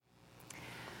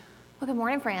Well, good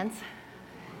morning, friends.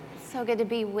 So good to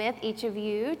be with each of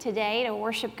you today to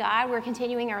worship God. We're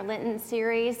continuing our Lenten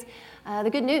series, The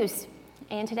Good News.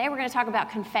 And today we're going to talk about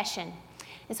confession.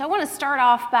 And so I want to start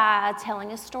off by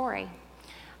telling a story.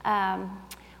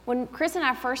 When Chris and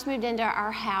I first moved into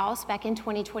our house back in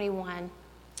 2021,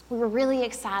 we were really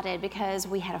excited because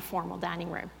we had a formal dining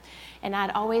room. And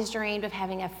I'd always dreamed of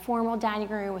having a formal dining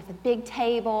room with a big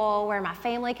table where my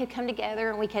family could come together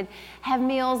and we could have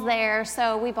meals there.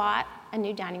 So we bought a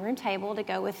new dining room table to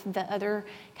go with the other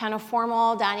kind of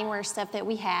formal dining room stuff that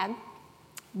we had.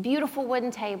 Beautiful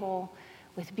wooden table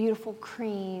with beautiful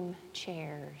cream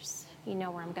chairs. You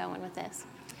know where I'm going with this.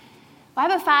 Well,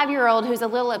 I have a 5-year-old who's a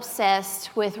little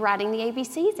obsessed with writing the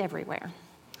ABCs everywhere.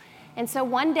 And so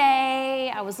one day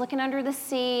I was looking under the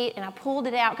seat and I pulled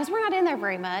it out because we're not in there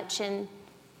very much, and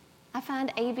I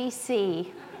find ABC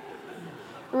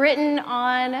written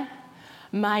on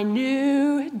my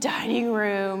new dining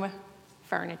room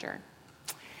furniture.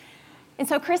 And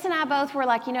so Chris and I both were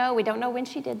like, we don't know when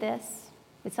she did this.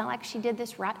 It's not like she did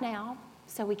this right now,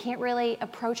 so we can't really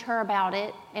approach her about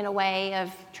it in a way of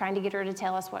trying to get her to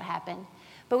tell us what happened.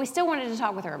 But we still wanted to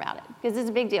talk with her about it because it's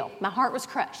a big deal. My heart was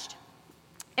crushed.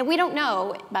 And we don't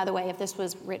know, by the way, if this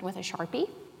was written with a Sharpie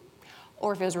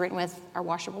or if it was written with our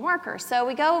washable marker. So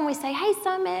we go and we say, "Hey,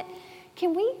 Summit,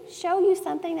 can we show you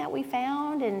something that we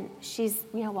found?" And she's,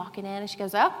 walking in and she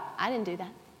goes, "Oh, I didn't do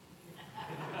that."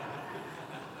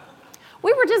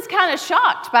 We were just kind of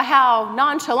shocked by how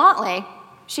nonchalantly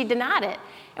she denied it.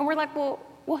 And we're like, well,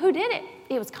 who did it?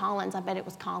 It was Collins. I bet it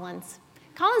was Collins.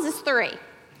 Collins is 3.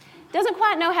 Doesn't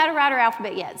quite know how to write her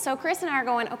alphabet yet. So Chris and I are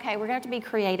going, okay, we're going to have to be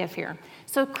creative here.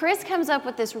 So Chris comes up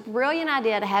with this brilliant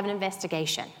idea to have an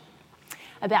investigation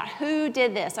about who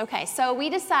did this. Okay, so we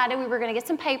decided we were going to get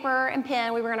some paper and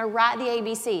pen. We were going to write the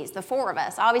ABCs, the 4 of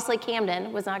us. Obviously,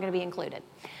 Camden was not going to be included.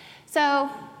 So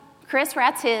Chris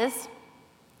writes his,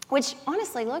 which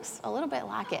honestly looks a little bit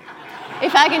like it,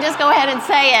 if I can just go ahead and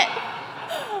say it.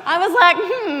 I was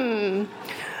like,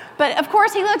 But of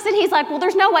course he looks and he's like, well,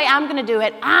 there's no way I'm going to do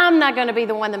it. I'm not going to be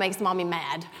the one that makes Mommy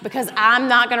mad because I'm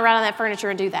not going to write on that furniture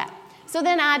and do that. So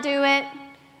then I do it,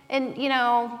 and,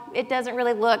 it doesn't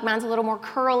really look. Mine's a little more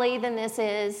curly than this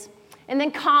is. And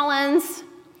then Collins.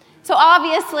 So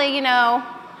obviously,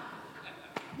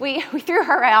 we threw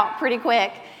her out pretty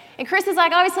quick. And Chris is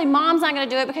like, obviously, Mom's not going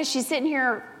to do it because she's sitting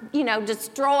here,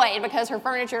 destroyed because her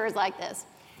furniture is like this.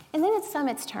 And then it's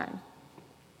Summit's turn.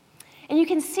 And you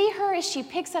can see her as she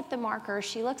picks up the marker,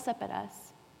 she looks up at us.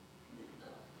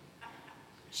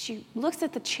 She looks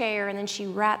at the chair, and then she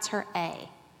writes her A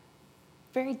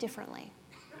very differently.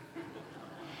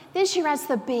 Then she writes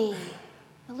the B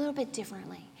a little bit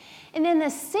differently. And then the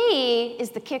C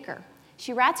is the kicker.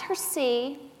 She writes her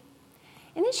C,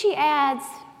 and then she adds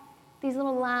these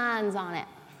little lines on it.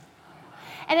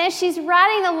 And as she's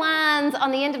writing the lines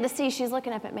on the end of the C, she's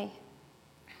looking up at me.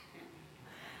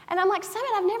 And I'm like, Summit,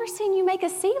 I've never seen you make a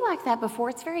C like that before.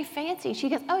 It's very fancy. She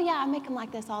goes, oh, yeah, I make them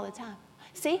like this all the time.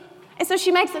 See? And so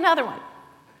she makes another one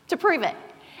to prove it.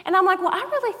 And I'm like, well, I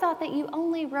really thought that you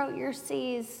only wrote your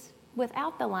C's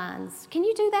without the lines. Can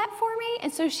you do that for me?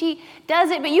 And so she does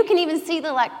it, but you can even see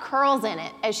the, curls in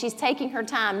it as she's taking her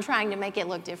time trying to make it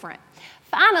look different.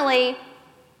 Finally,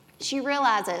 she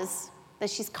realizes that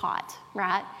she's caught,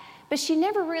 right? But she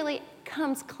never really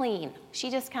comes clean. She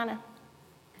just kind of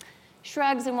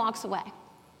shrugs and walks away.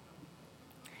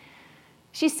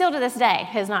 She still to this day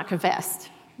has not confessed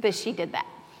that she did that.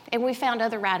 And we found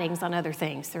other writings on other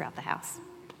things throughout the house.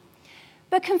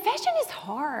 But confession is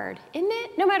hard, isn't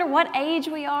it? No matter what age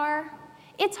we are,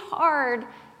 it's hard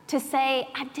to say,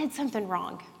 I did something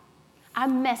wrong. I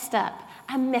messed up.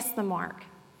 I missed the mark.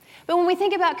 But when we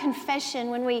think about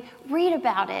confession, when we read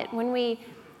about it, when we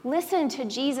listen to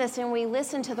Jesus and we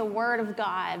listen to the Word of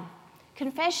God,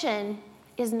 confession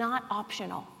is not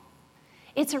optional.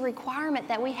 It's a requirement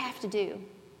that we have to do.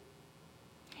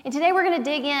 And today we're going to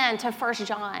dig into 1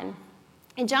 John.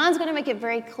 And John's going to make it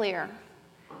very clear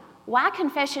why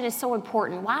confession is so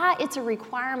important, why it's a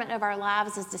requirement of our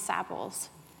lives as disciples,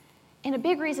 and a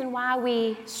big reason why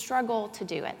we struggle to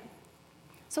do it.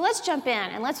 So let's jump in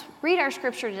and let's read our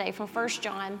scripture today from 1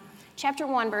 John chapter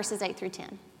 1, verses 8 through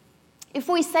 10. If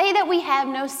we say that we have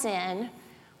no sin,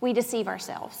 we deceive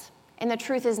ourselves, and the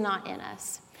truth is not in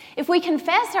us. If we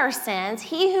confess our sins,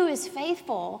 he who is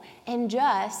faithful and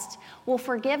just will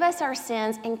forgive us our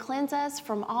sins and cleanse us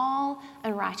from all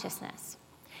unrighteousness.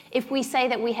 If we say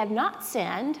that we have not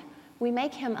sinned, we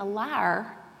make him a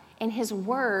liar, and his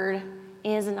word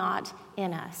is not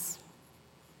in us.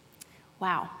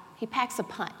 Wow, he packs a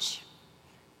punch.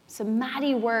 Some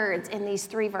mighty words in these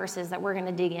 3 verses that we're going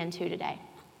to dig into today.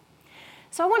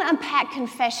 So I want to unpack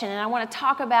confession, and I want to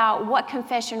talk about what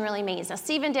confession really means. Now,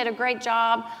 Stephen did a great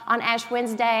job on Ash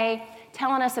Wednesday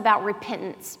telling us about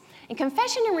repentance. And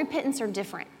confession and repentance are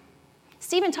different.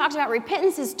 Stephen talked about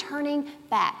repentance is turning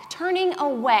back, turning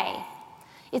away.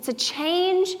 It's a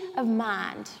change of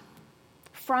mind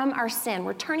from our sin.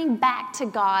 We're turning back to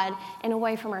God and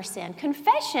away from our sin.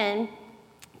 Confession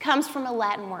comes from a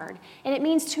Latin word, and it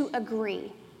means to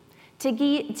agree, to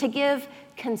give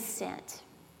consent.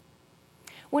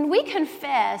 When we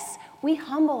confess, we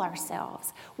humble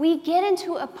ourselves. We get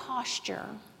into a posture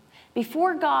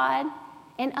before God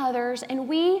and others, and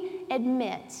we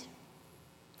admit.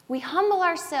 We humble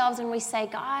ourselves and we say,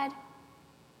 God,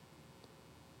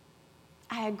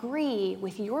 I agree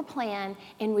with your plan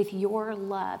and with your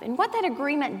love. And what that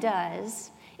agreement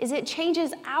does is it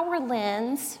changes our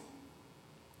lens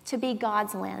to be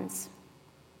God's lens.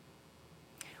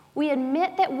 We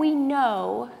admit that we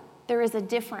know there is a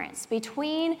difference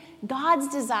between God's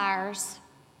desires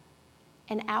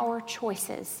and our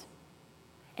choices.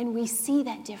 And we see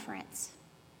that difference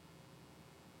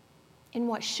in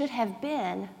what should have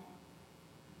been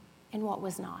and what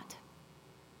was not.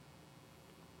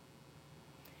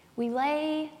 We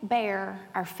lay bare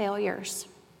our failures.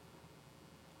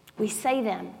 We say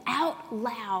them out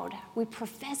loud. We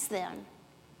profess them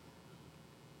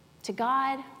to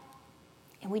God,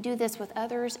 and we do this with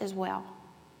others as well.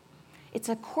 It's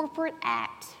a corporate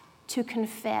act to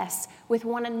confess with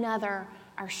one another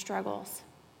our struggles,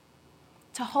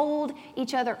 to hold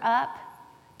each other up,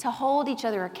 to hold each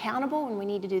other accountable when we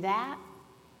need to do that,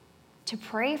 to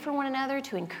pray for one another,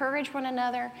 to encourage one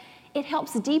another. It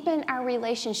helps deepen our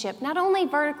relationship, not only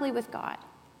vertically with God,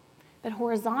 but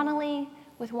horizontally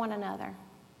with one another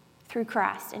through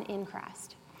Christ and in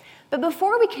Christ. But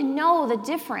before we can know the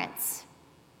difference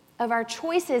of our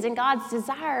choices and God's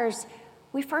desires,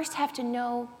 we first have to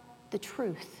know the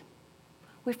truth.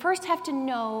 We first have to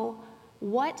know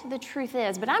what the truth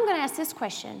is. But I'm going to ask this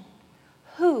question: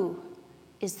 who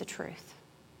is the truth?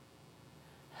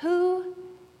 Who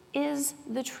is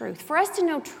the truth? For us to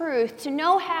know truth, to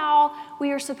know how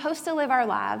we are supposed to live our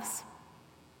lives,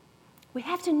 we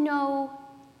have to know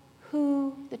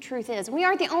who the truth is. We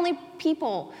aren't the only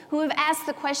people who have asked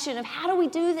the question of how do we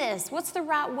do this? What's the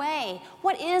right way?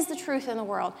 What is the truth in the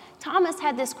world? Thomas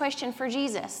had this question for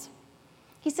Jesus.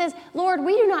 He says, Lord,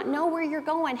 we do not know where you're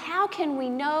going. How can we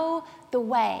know the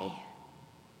way?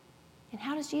 And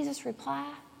how does Jesus reply?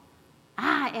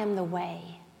 I am the way.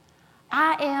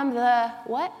 I am the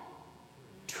what?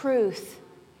 Truth.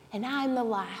 And I am the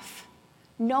life.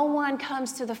 No one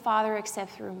comes to the Father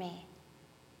except through me.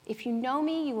 If you know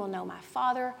me, you will know my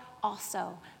Father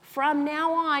also. From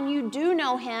now on, you do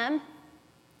know him,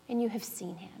 and you have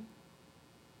seen him.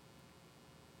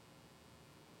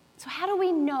 So how do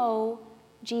we know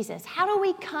Jesus? How do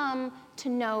we come to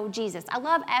know Jesus? I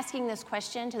love asking this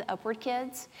question to the Upward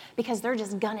kids because they're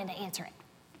just gunning to answer it.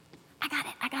 I got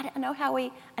it. I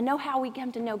know how we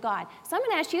come to know God. So I'm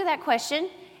going to ask you that question,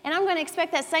 and I'm going to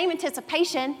expect that same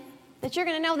anticipation that you're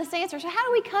going to know this answer. So how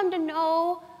do we come to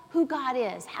know who God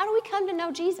is? How do we come to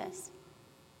know Jesus?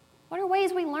 What are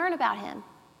ways we learn about him?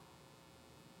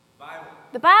 Bible.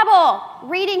 The Bible,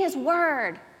 reading his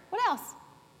word. What else?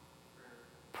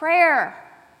 Prayer.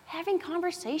 Having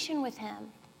conversation with him.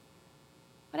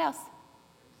 What else?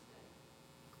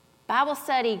 Bible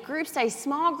study, group study,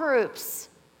 small groups.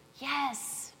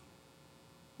 Yes.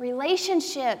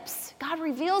 Relationships. God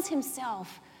reveals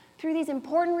himself through these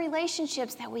important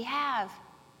relationships that we have.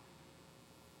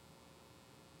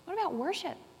 What about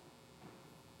worship?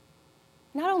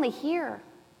 Not only here,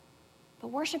 but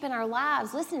worship in our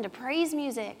lives, listening to praise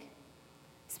music,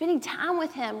 spending time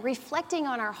with him, reflecting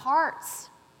on our hearts,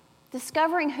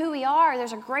 discovering who we are.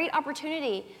 There's a great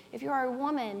opportunity, if you are a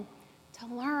woman, to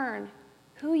learn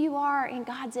who you are in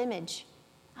God's image.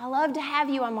 I love to have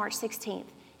you on March 16th.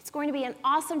 It's going to be an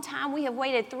awesome time. We have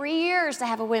waited 3 years to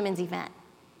have a women's event.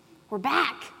 We're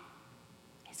back.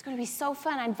 It's going to be so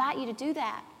fun. I invite you to do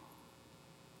that.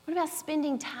 What about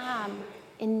spending time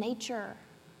in nature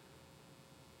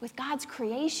with God's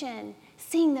creation,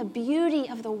 seeing the beauty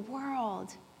of the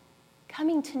world,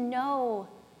 coming to know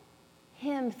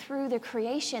him through the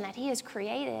creation that he has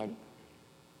created?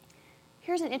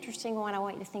 Here's an interesting one I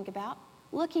want you to think about.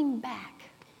 Looking back.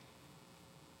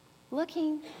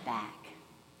 Looking back.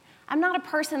 I'm not a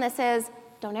person that says,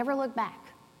 don't ever look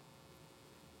back.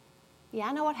 Yeah,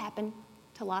 I know what happened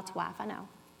to Lot's wife, I know.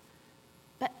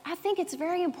 But I think it's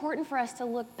very important for us to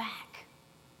look back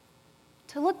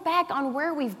on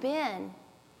where we've been,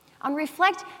 on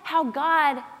reflect how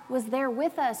God was there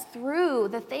with us through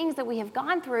the things that we have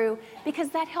gone through, because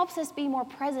that helps us be more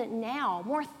present now,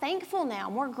 more thankful now,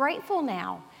 more grateful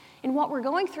now in what we're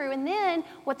going through. And then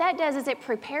what that does is it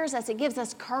prepares us, it gives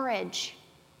us courage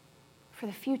for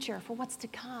the future, for what's to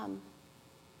come,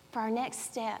 for our next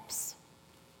steps.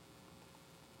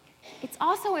 It's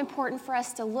also important for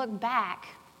us to look back,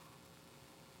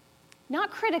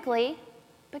 not critically,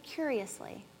 but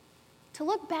curiously. To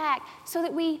look back so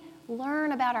that we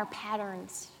learn about our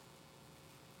patterns.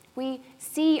 We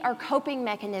see our coping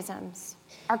mechanisms,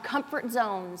 our comfort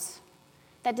zones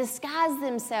that disguise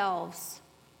themselves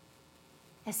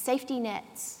as safety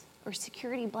nets or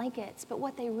security blankets, but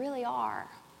what they really are,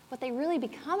 what they really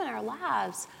become in our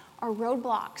lives, are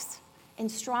roadblocks and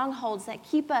strongholds that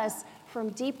keep us from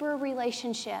deeper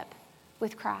relationship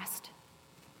with Christ.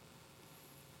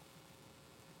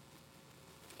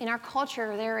 In our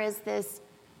culture, there is this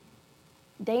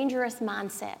dangerous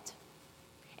mindset.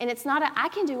 And it's not I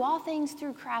can do all things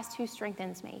through Christ who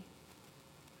strengthens me.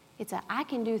 It's I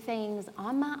can do things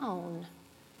on my own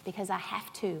because I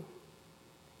have to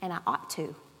and I ought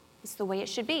to. It's the way it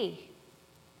should be.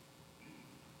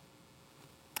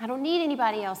 I don't need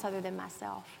anybody else other than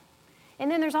myself. And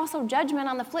then there's also judgment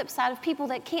on the flip side of people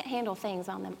that can't handle things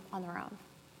on their own.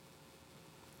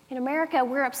 In America,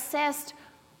 we're obsessed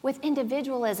with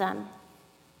individualism.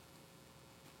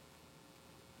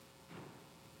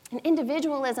 And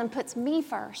individualism puts me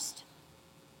first,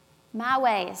 my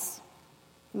ways,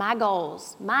 my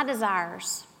goals, my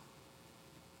desires.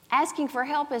 Asking for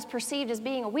help is perceived as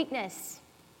being a weakness.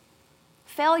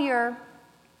 Failure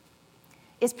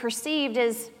is perceived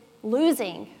as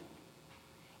losing.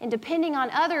 And depending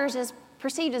on others is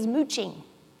perceived as mooching.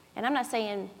 And I'm not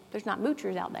saying there's not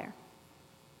moochers out there.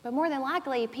 But more than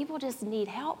likely, people just need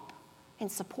help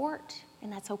and support,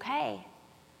 and that's okay.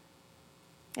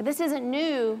 And this isn't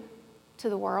new to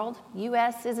the world.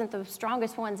 U.S. isn't the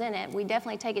strongest ones in it. We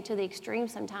definitely take it to the extreme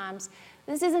sometimes.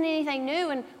 This isn't anything new,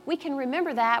 and we can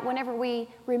remember that whenever we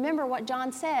remember what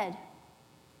John said.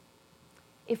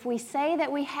 If we say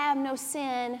that we have no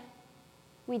sin,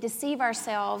 we deceive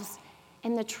ourselves,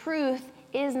 and the truth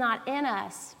is not in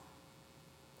us.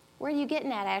 Where are you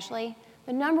getting at, Ashley?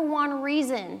 The number one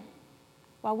reason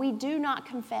why we do not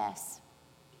confess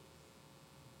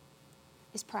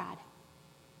is pride.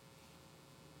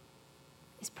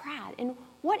 Is pride. And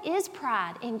what is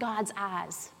pride in God's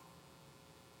eyes?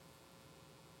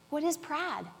 What is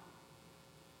pride?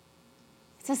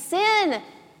 It's a sin.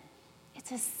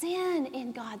 It's a sin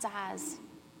in God's eyes.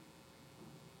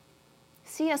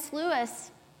 C.S. Lewis,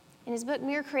 in his book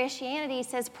Mere Christianity,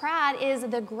 says pride is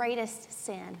the greatest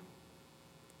sin.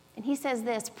 And he says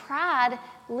this: pride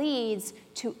leads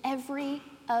to every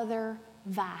other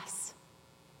vice.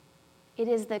 It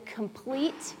is the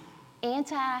complete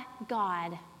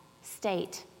anti-God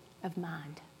state of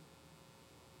mind.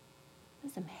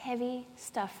 That's some heavy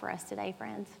stuff for us today,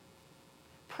 friends.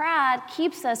 Pride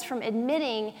keeps us from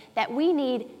admitting that we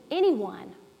need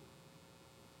anyone.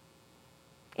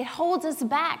 It holds us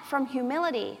back from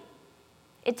humility.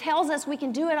 It tells us we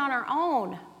can do it on our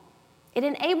own. It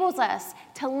enables us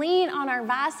to lean on our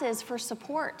vices for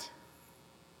support,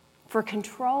 for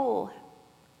control,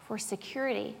 for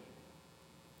security.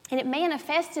 And it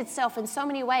manifests itself in so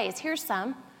many ways. Here's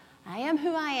some. I am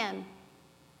who I am.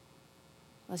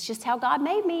 That's just how God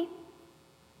made me.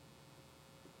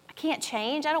 I can't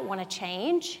change. I don't want to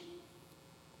change.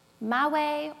 My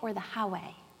way or the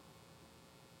highway.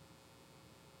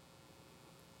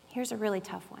 Here's a really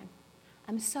tough one.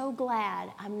 I'm so glad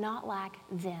I'm not like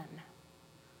them.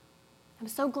 I'm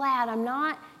so glad I'm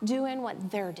not doing what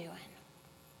they're doing.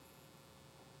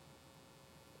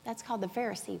 That's called the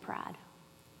Pharisee pride.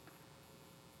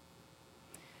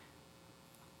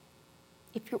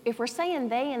 If we're saying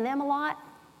they and them a lot,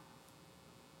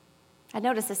 I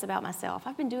noticed this about myself.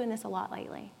 I've been doing this a lot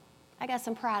lately. I got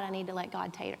some pride I need to let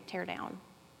God tear down.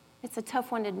 It's a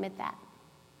tough one to admit that.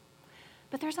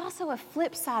 But there's also a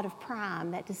flip side of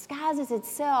pride that disguises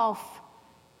itself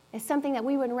as something that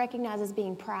we wouldn't recognize as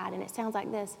being pride, and it sounds like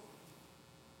this: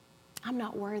 I'm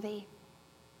not worthy.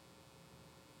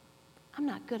 I'm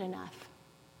not good enough.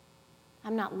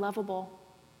 I'm not lovable.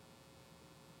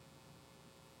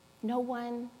 No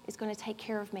one is going to take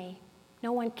care of me.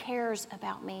 No one cares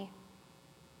about me.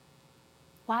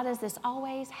 Why does this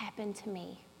always happen to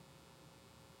me?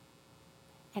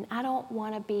 And I don't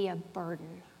want to be a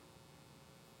burden.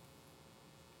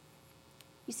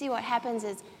 You see, what happens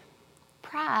is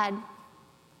pride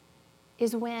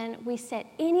is when we set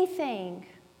anything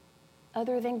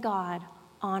other than God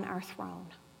on our throne.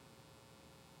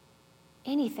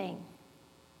 Anything.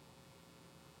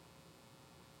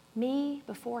 Me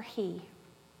before he.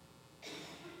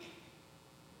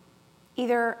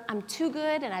 Either I'm too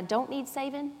good and I don't need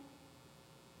saving,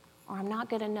 or I'm not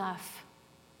good enough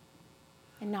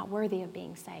and not worthy of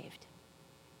being saved.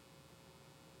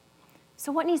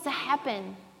 So what needs to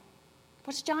happen?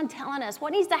 What's John telling us?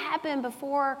 What needs to happen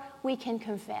before we can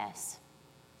confess?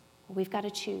 Well, we've got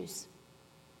to choose.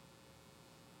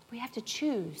 We have to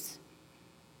choose.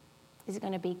 Is it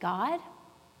going to be God?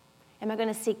 Am I going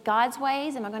to seek God's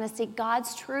ways? Am I going to seek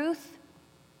God's truth?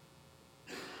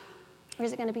 Or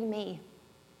is it going to be me?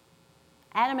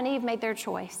 Adam and Eve made their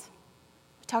choice.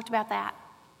 We talked about that.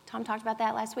 Tom talked about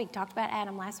that last week. Talked about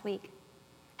Adam last week.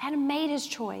 Adam made his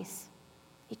choice.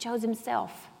 He chose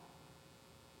himself.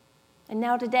 And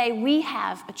now today we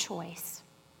have a choice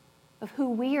of who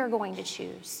we are going to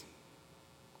choose.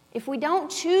 If we don't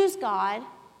choose God,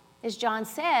 as John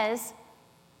says,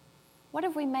 what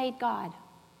have we made God?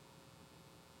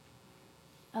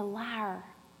 A liar.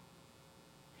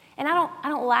 And I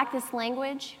don't like this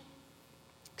language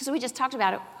because we just talked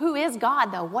about it. Who is God,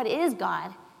 though? What is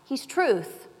God? He's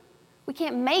truth. We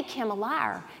can't make him a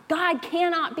liar. God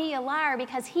cannot be a liar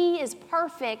because he is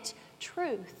perfect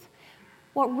truth.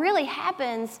 What really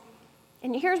happens,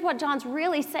 and here's what John's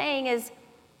really saying, is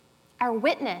our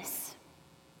witness,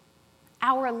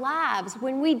 our lives.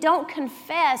 When we don't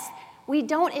confess, we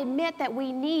don't admit that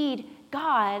we need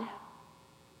God,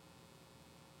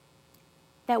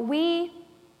 that we're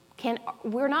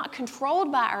not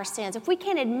controlled by our sins. If we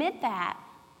can't admit that,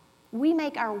 we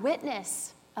make our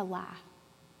witness a lie.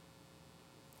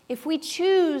 If we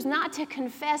choose not to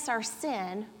confess our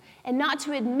sin and not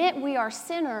to admit we are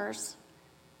sinners,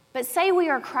 but say we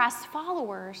are Christ's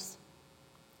followers,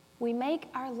 we make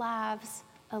our lives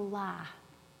a lie.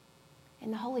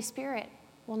 And the Holy Spirit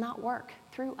will not work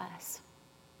through us.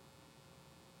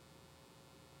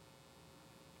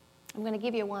 I'm going to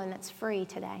give you one that's free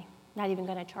today. Not even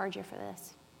going to charge you for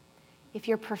this. If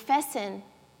you're professing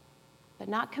but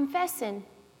not confessing,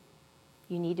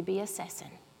 you need to be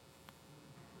assessing.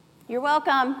 You're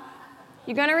welcome.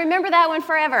 You're going to remember that one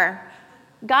forever.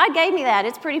 God gave me that.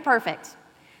 It's pretty perfect.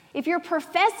 If you're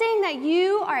professing that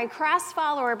you are a Christ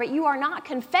follower, but you are not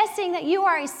confessing that you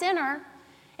are a sinner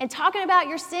and talking about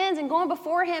your sins and going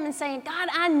before him and saying, God,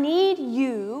 I need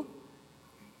you,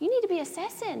 you need to be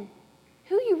assessing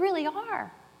who you really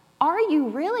are. Are you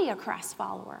really a Christ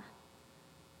follower?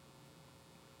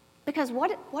 Because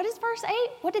what is verse 8?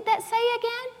 What did that say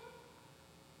again?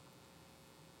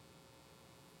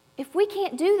 If we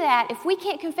can't do that, if we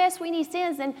can't confess we need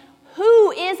sins, then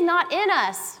who is not in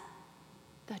us?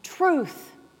 The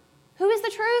truth. Who is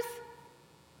the truth?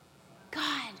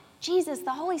 God, Jesus,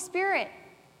 the Holy Spirit.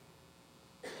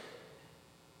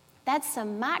 That's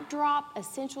some mic drop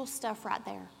essential stuff right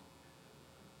there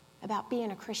about being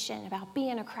a Christian, about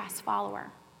being a Christ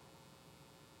follower.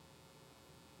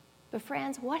 But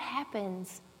friends, what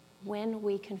happens when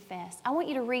we confess? I want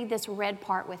you to read this red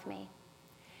part with me.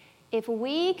 If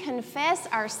we confess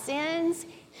our sins,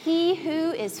 he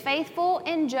who is faithful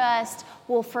and just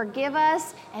will forgive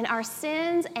us and our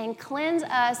sins and cleanse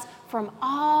us from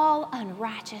all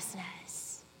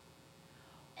unrighteousness.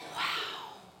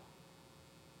 Wow.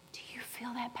 Do you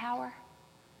feel that power?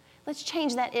 Let's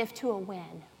change that if to a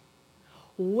when.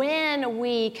 When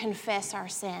we confess our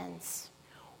sins.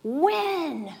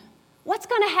 When? What's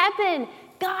going to happen?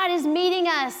 God is meeting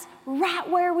us right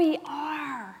where we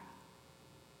are.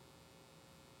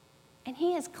 And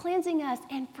he is cleansing us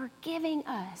and forgiving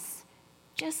us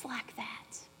just like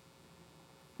that.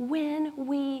 When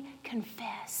we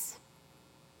confess.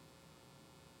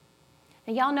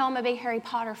 Now, y'all know I'm a big Harry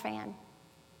Potter fan.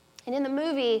 And in the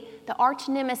movie, the arch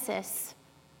nemesis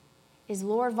is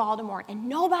Lord Voldemort. And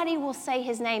nobody will say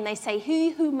his name. They say, he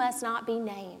who must not be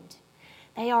named.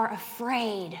 They are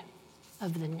afraid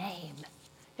of the name.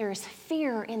 There is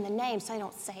fear in the name, so they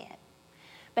don't say it.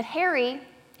 But Harry,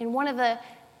 in one of the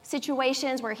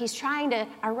situations where he's trying to,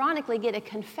 ironically, get a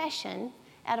confession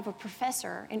out of a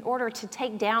professor in order to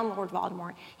take down Lord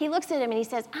Voldemort, he looks at him and he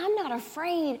says, I'm not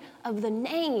afraid of the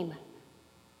name.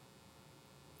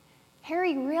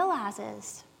 Harry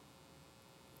realizes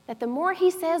that the more he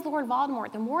says Lord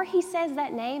Voldemort, the more he says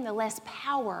that name, the less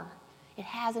power it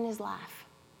has in his life.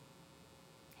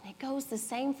 And it goes the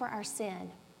same for our sin.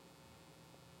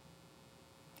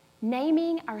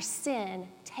 Naming our sin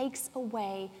takes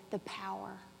away the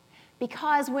power.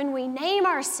 Because when we name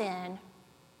our sin,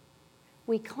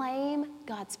 we claim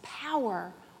God's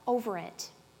power over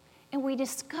it. And we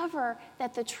discover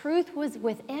that the truth was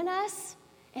within us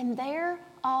and there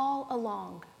all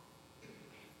along.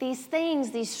 these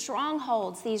things, these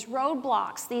strongholds, these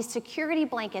roadblocks, these security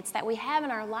blankets that we have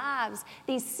in our lives,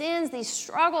 these sins, these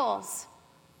struggles.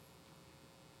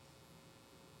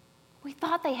 We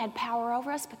thought they had power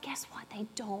over us, but guess what? They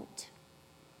don't.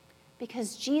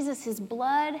 Because Jesus'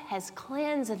 blood has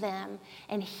cleansed them,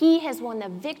 and he has won the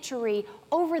victory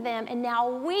over them, and now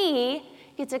we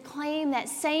get to claim that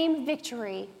same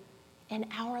victory in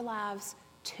our lives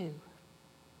too.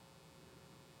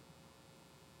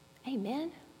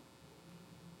 Amen.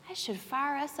 That should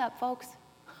fire us up, folks.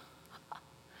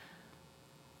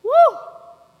 Woo!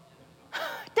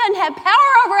 Doesn't have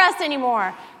power over us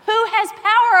anymore. Who has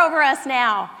power over us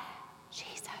now?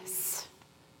 Jesus.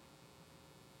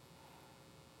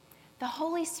 The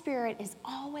Holy Spirit is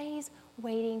always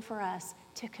waiting for us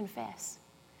to confess.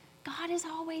 God is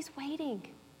always waiting.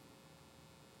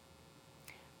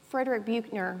 Frederick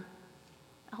Buechner,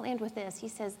 I'll end with this. He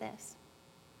says this: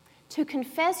 to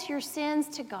confess your sins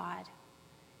to God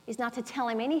is not to tell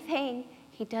him anything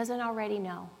he doesn't already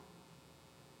know.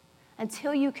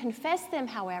 Until you confess them,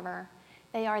 however,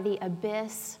 they are the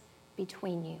abyss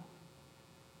between you.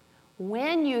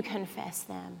 When you confess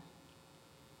them,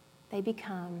 they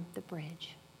become the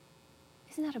bridge.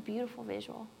 Isn't that a beautiful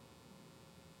visual?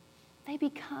 They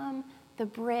become the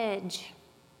bridge.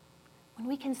 When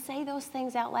we can say those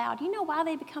things out loud, you know why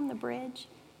they become the bridge?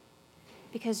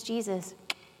 Because Jesus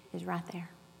is right there.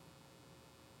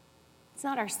 It's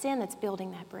not our sin that's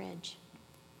building that bridge.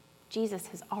 Jesus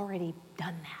has already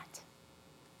done that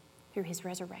through his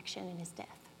resurrection and his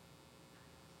death.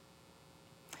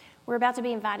 We're about to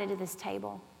be invited to this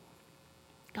table.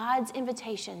 God's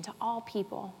invitation to all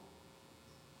people.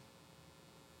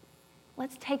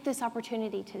 Let's take this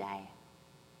opportunity today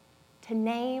to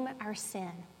name our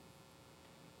sin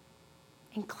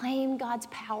and claim God's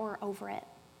power over it.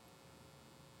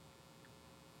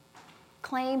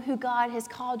 Claim who God has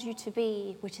called you to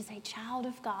be, which is a child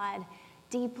of God,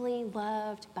 deeply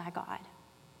loved by God.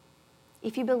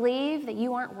 If you believe that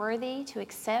you aren't worthy to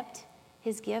accept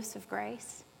his gifts of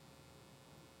grace,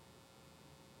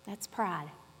 that's pride.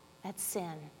 That's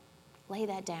sin. Lay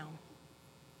that down.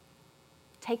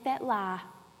 Take that lie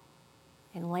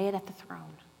and lay it at the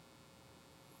throne.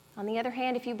 On the other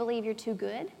hand, if you believe you're too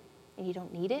good and you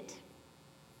don't need it,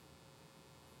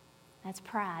 that's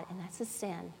pride and that's a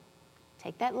sin.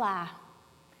 Take that lie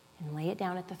and lay it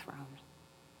down at the throne.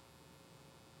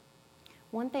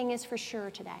 One thing is for sure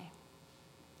today.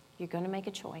 You're going to make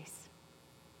a choice.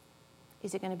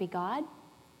 Is it going to be God,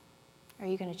 or are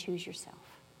you going to choose yourself?